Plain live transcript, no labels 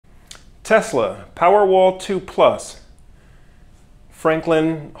Tesla Powerwall II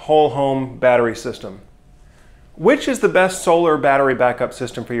Franklin whole home battery system. Which is the best solar battery backup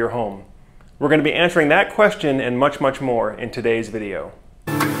system for your home? We're going to be answering that question and much, much more in today's video.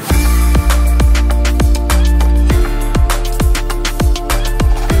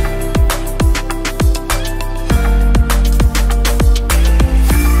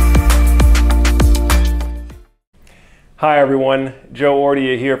 Hi everyone, Joe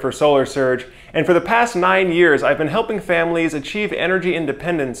Ordia here for Solar Surge, and for the past 9 years I've been helping families achieve energy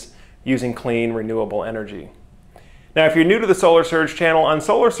independence using clean, renewable energy. Now if you're new to the Solar Surge channel, on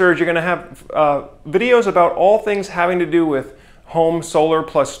Solar Surge you're going to have videos about all things having to do with home solar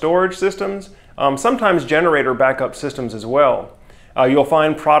plus storage systems, sometimes generator backup systems as well. You'll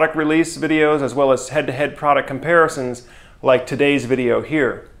find product release videos as well as head-to-head product comparisons like today's video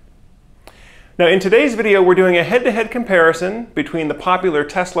here. Now in today's video we're doing a head-to-head comparison between the popular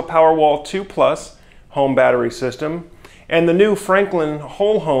Tesla Powerwall II home battery system and the new Franklin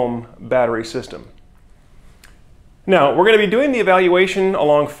whole home battery system. Now we're going to be doing the evaluation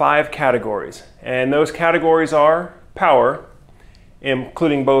along 5 categories, and those categories are power,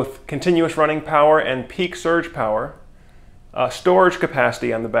 including both continuous running power and peak surge power, storage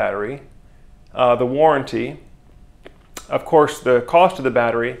capacity on the battery, the warranty, of course the cost of the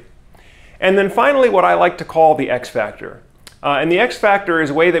battery, and then finally what I like to call the X factor. And the X factor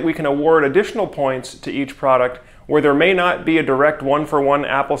is a way that we can award additional points to each product where there may not be a direct one-for-one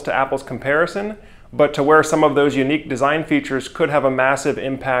apples-to-apples comparison, but to where some of those unique design features could have a massive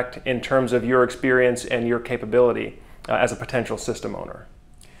impact in terms of your experience and your capability as a potential system owner.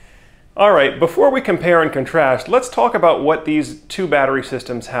 All right, before we compare and contrast, let's talk about what these two battery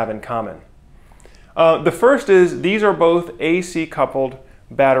systems have in common. The first is these are both AC coupled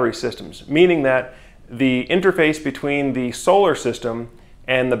battery systems, meaning that the interface between the solar system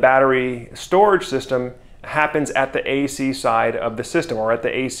and the battery storage system happens at the AC side of the system, or at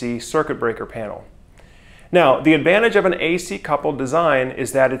the AC circuit breaker panel. Now, the advantage of an AC coupled design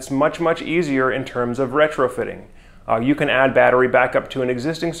is that it's much easier in terms of retrofitting. You can add battery backup to an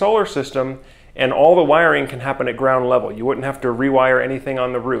existing solar system and all the wiring can happen at ground level. You wouldn't have to rewire anything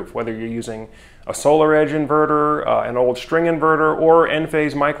on the roof, whether you're using a solar edge inverter, an old string inverter, or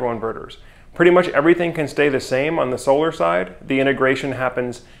N-phase microinverters. Pretty much everything can stay the same on the solar side. The integration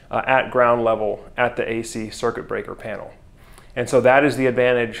happens at ground level at the AC circuit breaker panel. And so that is the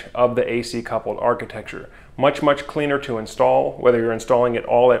advantage of the AC coupled architecture. Much cleaner to install, whether you're installing it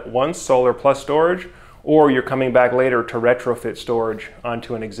all at once, solar plus storage, or you're coming back later to retrofit storage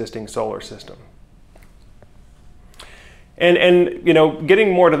onto an existing solar system. And you know,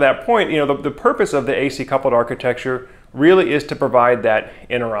 getting more to that point, you know, the purpose of the AC coupled architecture really is to provide that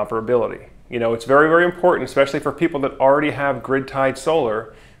interoperability. You know, it's very important, especially for people that already have grid-tied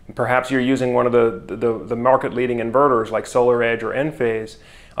solar. Perhaps you're using one of the market-leading inverters like SolarEdge or N-phase.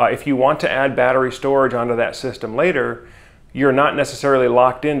 If you want to add battery storage onto that system later, you're not necessarily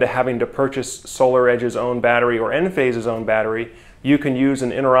locked into having to purchase SolarEdge's own battery or N-phase's own battery. You can use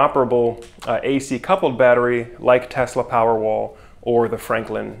an interoperable AC coupled battery like Tesla Powerwall or the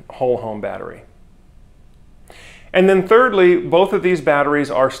Franklin whole home battery. And then thirdly, both of these batteries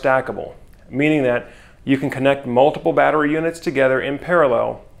are stackable, meaning that you can connect multiple battery units together in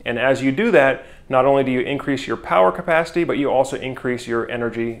parallel. And as you do that, not only do you increase your power capacity, but you also increase your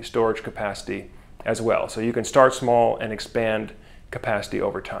energy storage capacity as well. So you can start small and expand capacity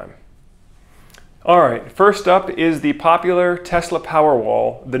over time. All right, first up is the popular Tesla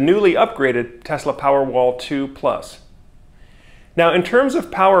Powerwall, the newly upgraded Tesla Powerwall II+. Now in terms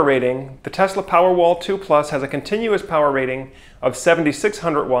of power rating, the Tesla Powerwall II+ has a continuous power rating of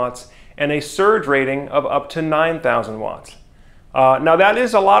 7,600 watts and a surge rating of up to 9,000 watts. Now that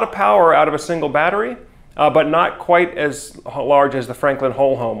is a lot of power out of a single battery, but not quite as large as the Franklin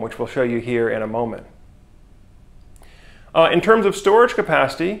whole home, which we'll show you here in a moment. In terms of storage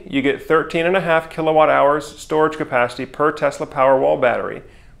capacity, you get 13.5 kilowatt hours storage capacity per Tesla Powerwall battery,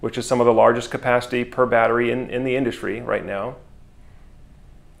 which is some of the largest capacity per battery in the industry right now.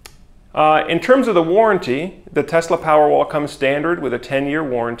 In terms of the warranty, the Tesla Powerwall comes standard with a 10-year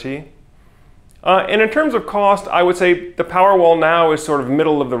warranty. And in terms of cost, I would say the Powerwall now is sort of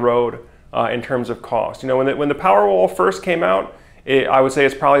middle of the road in terms of cost. You know, when the Powerwall first came out, I would say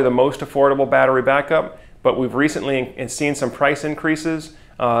it's probably the most affordable battery backup, but we've recently seen some price increases.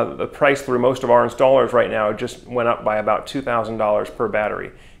 The price through most of our installers right now just went up by about $2,000 per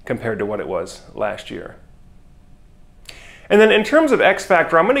battery compared to what it was last year. And then in terms of X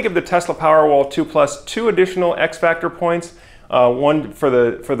Factor, I'm going to give the Tesla Powerwall II+ 2 additional X Factor points. One for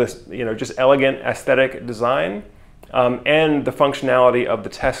the just elegant aesthetic design, and the functionality of the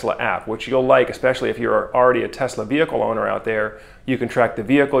Tesla app, which you'll like, especially if you're already a Tesla vehicle owner out there. You can track the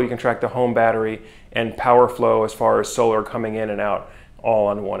vehicle, you can track the home battery, and power flow as far as solar coming in and out, all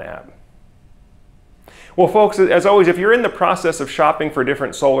on one app. Well, folks, as always, if you're in the process of shopping for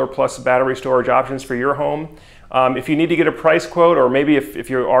different solar plus battery storage options for your home, if you need to get a price quote, or maybe if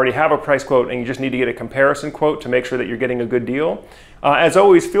you already have a price quote and you just need to get a comparison quote to make sure that you're getting a good deal, as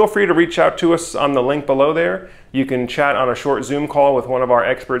always, feel free to reach out to us on the link below there. You can chat on a short Zoom call with one of our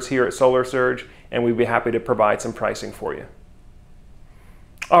experts here at Solar Surge, and we'd be happy to provide some pricing for you.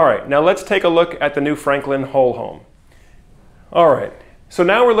 All right, now let's take a look at the new Franklin Whole Home. All right, so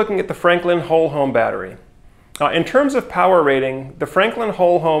now we're looking at the Franklin Whole Home battery. In terms of power rating, the Franklin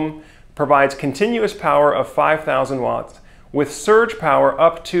Whole Home provides continuous power of 5,000 watts with surge power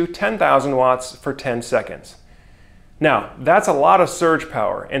up to 10,000 watts for 10 seconds. Now, that's a lot of surge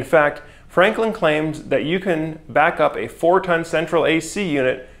power. In fact, Franklin claims that you can back up a 4-ton central AC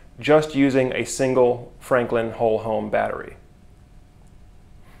unit just using a single Franklin Whole Home battery.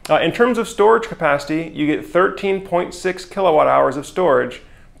 In terms of storage capacity, you get 13.6 kilowatt hours of storage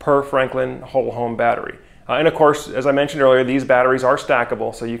per Franklin Whole Home battery. And of course, as I mentioned earlier, these batteries are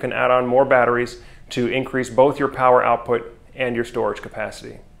stackable, so you can add on more batteries to increase both your power output and your storage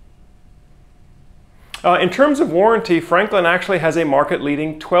capacity. In terms of warranty, Franklin actually has a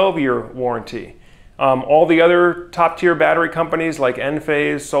market-leading 12-year warranty. All the other top-tier battery companies like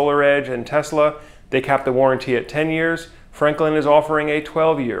Enphase, SolarEdge, and Tesla, they cap the warranty at 10 years. Franklin is offering a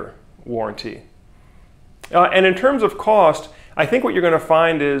 12-year warranty. And in terms of cost, I think what you're going to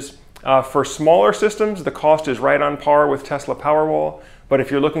find is for smaller systems, the cost is right on par with Tesla Powerwall. But if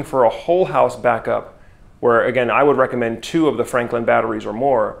you're looking for a whole house backup, where again, I would recommend 2 of the Franklin batteries or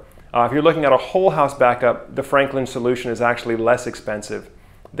more, if you're looking at a whole house backup, the Franklin solution is actually less expensive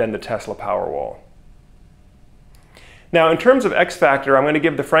than the Tesla Powerwall. Now, in terms of X Factor, I'm going to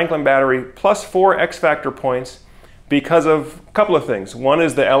give the Franklin battery plus 4 X Factor points because of a couple of things. One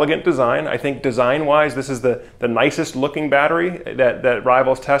is the elegant design. I think design-wise, this is the nicest looking battery that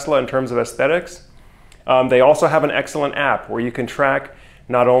rivals Tesla in terms of aesthetics. They also have an excellent app where you can track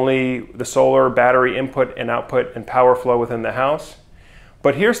not only the solar battery input and output and power flow within the house,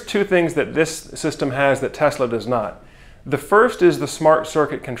 but here's 2 things that this system has that Tesla does not. The first is the smart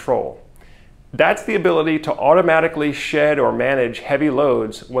circuit control. That's the ability to automatically shed or manage heavy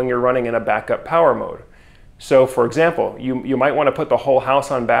loads when you're running in a backup power mode. So for example, you might want to put the whole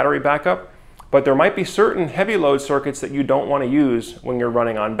house on battery backup, but there might be certain heavy load circuits that you don't want to use when you're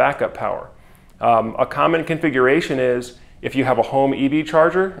running on backup power. A common configuration is if you have a home EV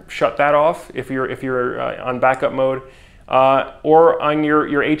charger, shut that off if you're on backup mode, or on your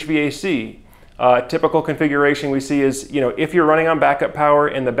HVAC. Typical configuration we see is, if you're running on backup power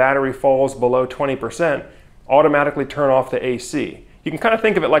and the battery falls below 20%, automatically turn off the AC. You can kind of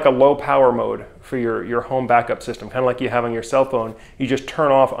think of it like a low power mode for your home backup system, kind of like you have on your cell phone. You just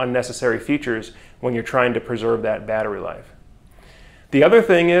turn off unnecessary features when you're trying to preserve that battery life. The other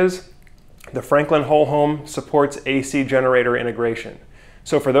thing is the Franklin Whole Home supports AC generator integration.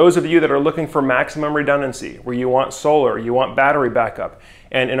 So for those of you that are looking for maximum redundancy, where you want solar, you want battery backup,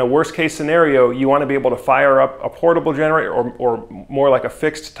 and in a worst case scenario, you want to be able to fire up a portable generator or more like a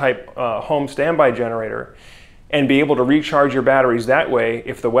fixed type home standby generator, and be able to recharge your batteries that way.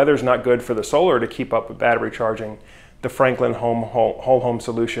 If the weather's not good for the solar to keep up with battery charging, the Franklin Whole Home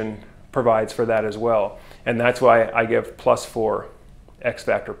solution provides for that as well. And that's why I give plus 4 X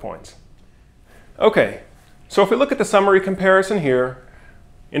Factor points. Okay, so if we look at the summary comparison here,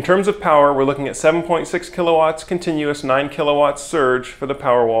 in terms of power, we're looking at 7.6 kilowatts continuous, 9 kilowatts surge for the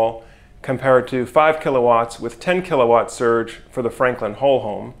Powerwall, compared to 5 kilowatts with 10 kilowatt surge for the Franklin Whole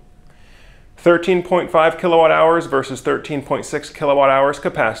Home. 13.5 kilowatt hours versus 13.6 kilowatt hours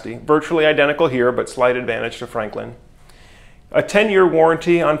capacity, virtually identical here, but slight advantage to Franklin. A 10-year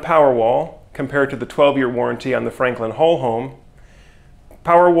warranty on Powerwall compared to the 12-year warranty on the Franklin Whole Home.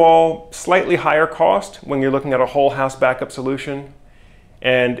 Powerwall, slightly higher cost when you're looking at a whole house backup solution.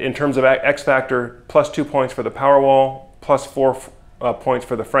 And in terms of X Factor, plus 2 points for the Powerwall, plus 4 points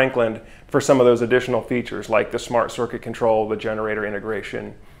for the Franklin for some of those additional features like the smart circuit control, the generator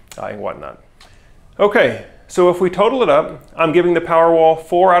integration, and whatnot. Okay, so if we total it up, I'm giving the Powerwall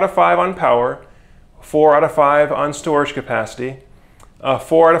 4 out of 5 on power, 4 out of 5 on storage capacity,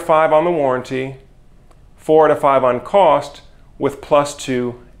 4 out of 5 on the warranty, 4 out of 5 on cost, with plus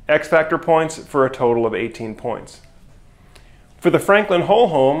 2 X Factor points for a total of 18 points. For the Franklin Whole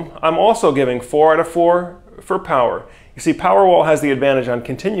Home, I'm also giving 4 out of 4 for power. You see, Powerwall has the advantage on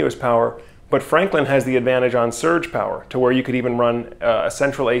continuous power, but Franklin has the advantage on surge power, to where you could even run a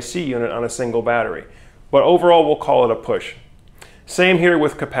central AC unit on a single battery. but overall we'll call it a push. Same here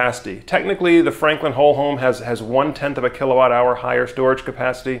with capacity. Technically, the Franklin Whole Home has 1/10 of a kilowatt hour higher storage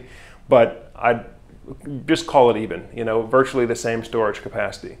capacity, but I'd just call it even, virtually the same storage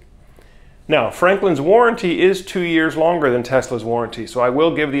capacity. Now, Franklin's warranty is 2 years longer than Tesla's warranty, so I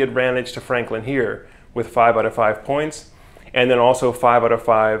will give the advantage to Franklin here with 5 out of 5 points, and then also 5 out of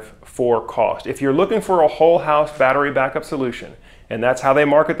 5 for cost. If you're looking for a whole house battery backup solution, and that's how they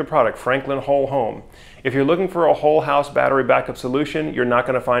market the product, Franklin Whole Home. If you're looking for a whole house battery backup solution, you're not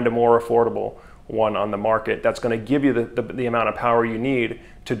going to find a more affordable one on the market that's going to give you the amount of power you need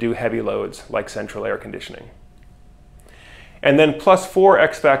to do heavy loads like central air conditioning. And then plus 4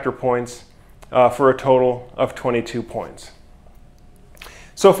 X Factor points for a total of 22 points.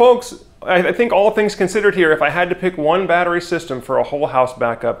 So folks, I think all things considered here, if I had to pick one battery system for a whole house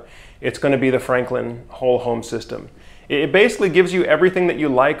backup, it's going to be the Franklin Whole Home system. It basically gives you everything that you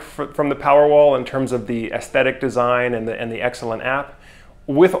like from the Powerwall in terms of the aesthetic design and the excellent app,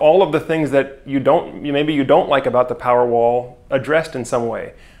 with all of the things that maybe you don't like about the Powerwall addressed in some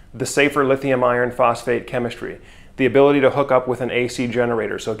way. The safer lithium iron phosphate chemistry, the ability to hook up with an AC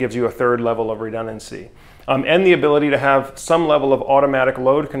generator, so it gives you a third level of redundancy, and the ability to have some level of automatic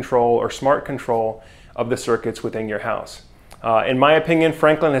load control or smart control of the circuits within your house. In my opinion,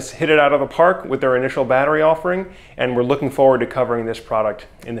 Franklin has hit it out of the park with their initial battery offering, and we're looking forward to covering this product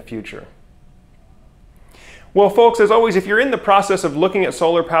in the future. Well, folks, as always, if you're in the process of looking at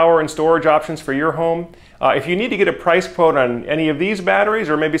solar power and storage options for your home, if you need to get a price quote on any of these batteries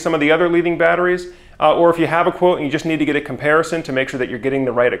or maybe some of the other leading batteries, or if you have a quote and you just need to get a comparison to make sure that you're getting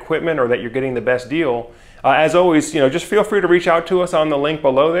the right equipment or that you're getting the best deal, as always, just feel free to reach out to us on the link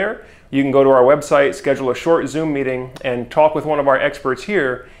below there. You can go to our website, schedule a short Zoom meeting, and talk with one of our experts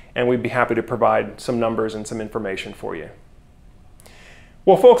here, and we'd be happy to provide some numbers and some information for you.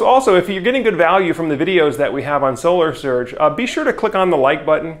 Well, folks, also, if you're getting good value from the videos that we have on Solar Surge, be sure to click on the like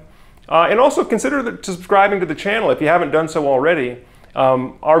button, and also consider subscribing to the channel if you haven't done so already.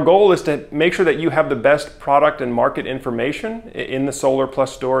 Our goal is to make sure that you have the best product and market information in the solar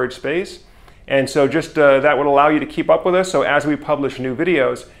plus storage space. And so just that would allow you to keep up with us, so as we publish new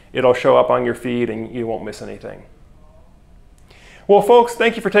videos, it'll show up on your feed and you won't miss anything. Well, folks,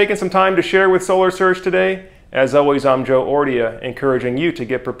 thank you for taking some time to share with Solar Surge today. As always, I'm Joe Ordia, encouraging you to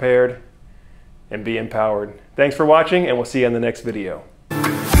get prepared and be empowered. Thanks for watching, and we'll see you in the next video.